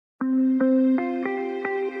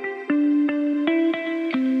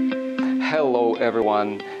Hello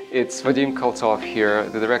everyone, it's Vadim Koltsov here,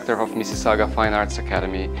 the director of Mississauga Fine Arts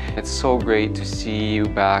Academy. It's so great to see you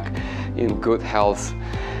back in good health,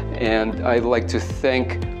 and I'd like to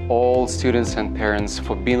thank all students and parents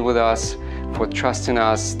for being with us, for trusting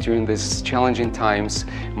us during these challenging times.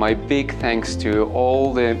 My big thanks to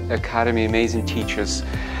all the Academy amazing teachers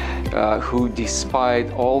who, despite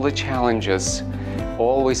all the challenges,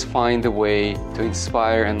 always find a way to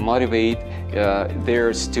inspire and motivate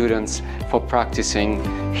their students for practicing.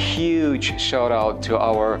 Huge shout out to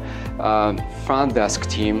our front desk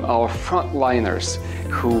team, our frontliners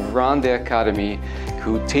who run the Academy,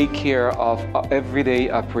 who take care of everyday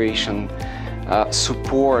operation,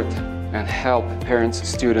 support and help parents,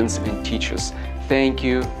 students and teachers. Thank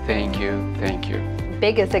you, thank you, thank you.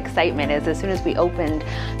 Biggest excitement is as soon as we opened,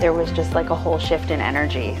 there was just like a whole shift in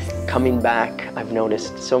energy. Coming back, I've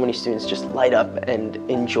noticed so many students just light up and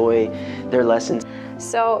enjoy their lessons.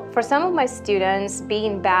 So for some of my students,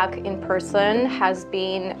 being back in person has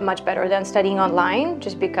been much better than studying online,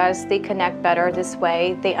 just because they connect better this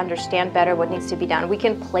way, they understand better what needs to be done. We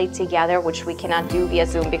can play together, which we cannot do via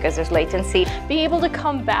Zoom because there's latency. Being able to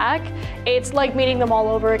come back, it's like meeting them all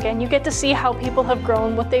over again. You get to see how people have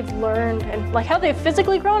grown, what they've learned, and like how they've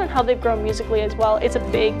physically grown and how they've grown musically as well. It's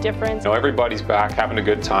a big difference. You know, everybody's back, having a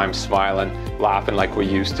good time, smiling, laughing like we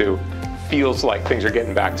used to. Feels like things are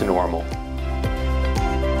getting back to normal.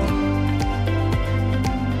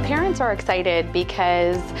 Parents are excited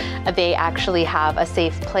because they actually have a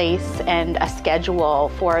safe place and a schedule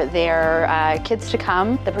for their kids to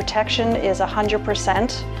come. The protection is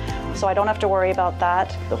 100%, so I don't have to worry about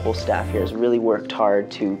that. The whole staff here has really worked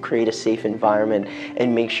hard to create a safe environment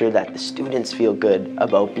and make sure that the students feel good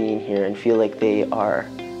about being here and feel like they are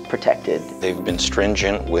protected. They've been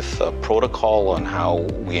stringent with protocol on how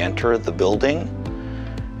we enter the building,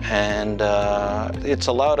 and it's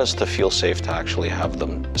allowed us to feel safe to actually have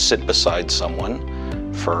them sit beside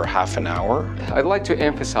someone for half an hour. I'd like to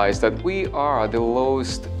emphasize that we are the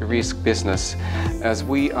lowest risk business, as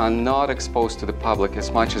we are not exposed to the public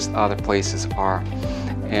as much as other places are.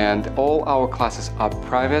 And all our classes are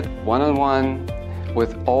private, one-on-one,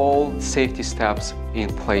 with all safety steps in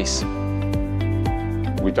place.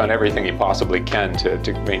 We've done everything you possibly can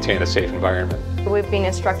to maintain a safe environment. We've been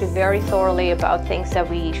instructed very thoroughly about things that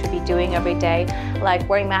we should be doing every day, like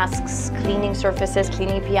wearing masks, cleaning surfaces,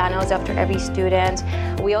 cleaning pianos after every student.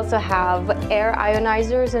 We also have air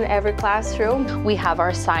ionizers in every classroom. We have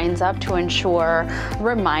our signs up to ensure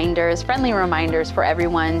reminders, friendly reminders for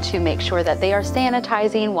everyone to make sure that they are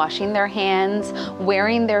sanitizing, washing their hands,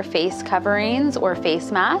 wearing their face coverings or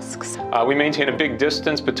face masks. We maintain a big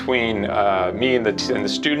distance between me and the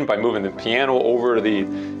student by moving the piano over to the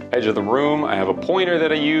edge of the room. I have a pointer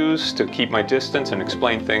that I use to keep my distance and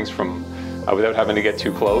explain things from without having to get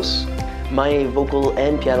too close. My vocal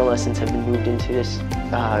and piano lessons have been moved into this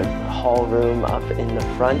hall room up in the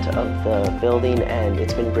front of the building, and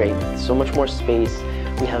it's been great. So much more space.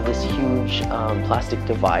 We have this huge plastic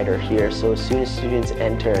divider here, so as soon as students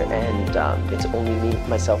enter and it's only me,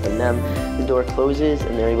 myself, and them, the door closes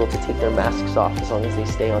and they're able to take their masks off as long as they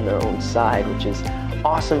stay on their own side, which is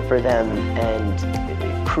awesome for them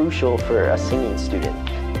and crucial for a singing student.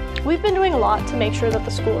 We've been doing a lot to make sure that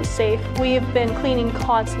the school is safe. We've been cleaning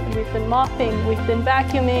constantly, we've been mopping, we've been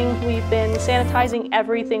vacuuming, we've been sanitizing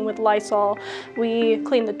everything with Lysol. We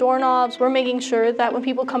clean the doorknobs. We're making sure that when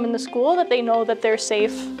people come into school that they know that they're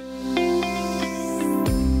safe.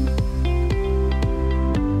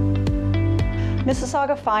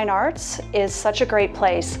 Mississauga Fine Arts is such a great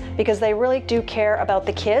place because they really do care about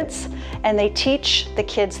the kids, and they teach the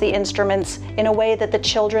kids the instruments in a way that the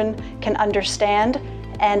children can understand,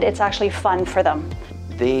 and it's actually fun for them.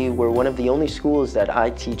 They were one of the only schools that I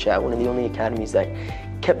teach at, one of the only academies that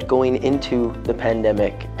kept going into the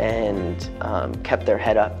pandemic and kept their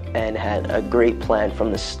head up and had a great plan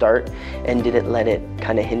from the start and didn't let it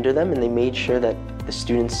kind of hinder them, and they made sure that the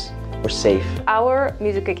students were safe. Our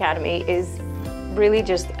music academy is really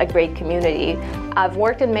just a great community. I've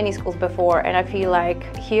worked in many schools before, and I feel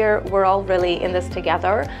like here we're all really in this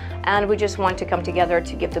together, and we just want to come together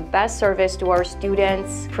to give the best service to our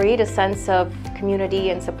students, create a sense of community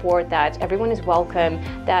and support, that everyone is welcome,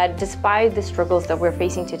 that despite the struggles that we're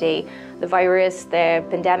facing today, the virus, the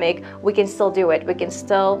pandemic, we can still do it. We can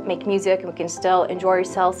still make music, and we can still enjoy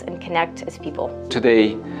ourselves and connect as people.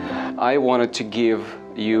 Today, I wanted to give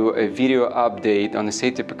you a video update on the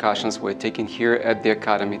safety precautions we're taking here at the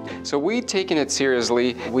Academy. So we're taking it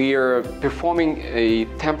seriously. We are performing a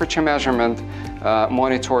temperature measurement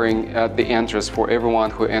monitoring at the entrance for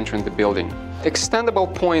everyone who enters the building.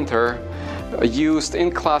 Extendable pointer used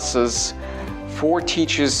in classes for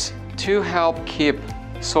teachers to help keep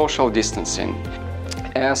social distancing.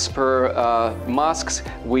 As per masks,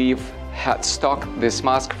 we've had stocked this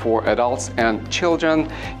mask for adults and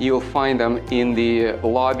children. You'll find them in the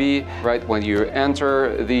lobby right when you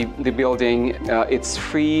enter the building. It's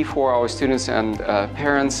free for our students and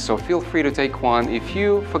parents, so feel free to take one if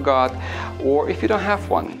you forgot or if you don't have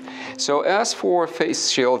one. So as for face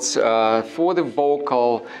shields, for the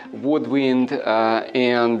vocal, woodwind,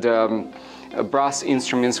 and brass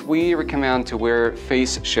instruments, we recommend to wear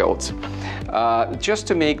face shields just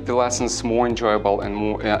to make the lessons more enjoyable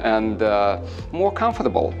and more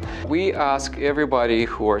comfortable. We ask everybody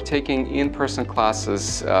who are taking in-person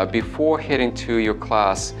classes before heading to your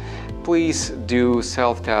class, please do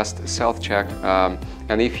self-test, self-check,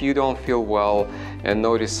 and if you don't feel well and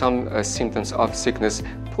notice some symptoms of sickness,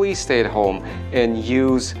 please stay at home and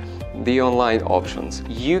use the online options.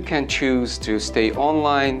 You can choose to stay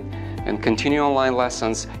online and continue online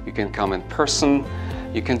lessons. You can come in person.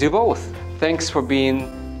 You can do both. Thanks for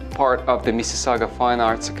being part of the Mississauga Fine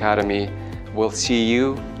Arts Academy. We'll see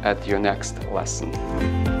you at your next lesson.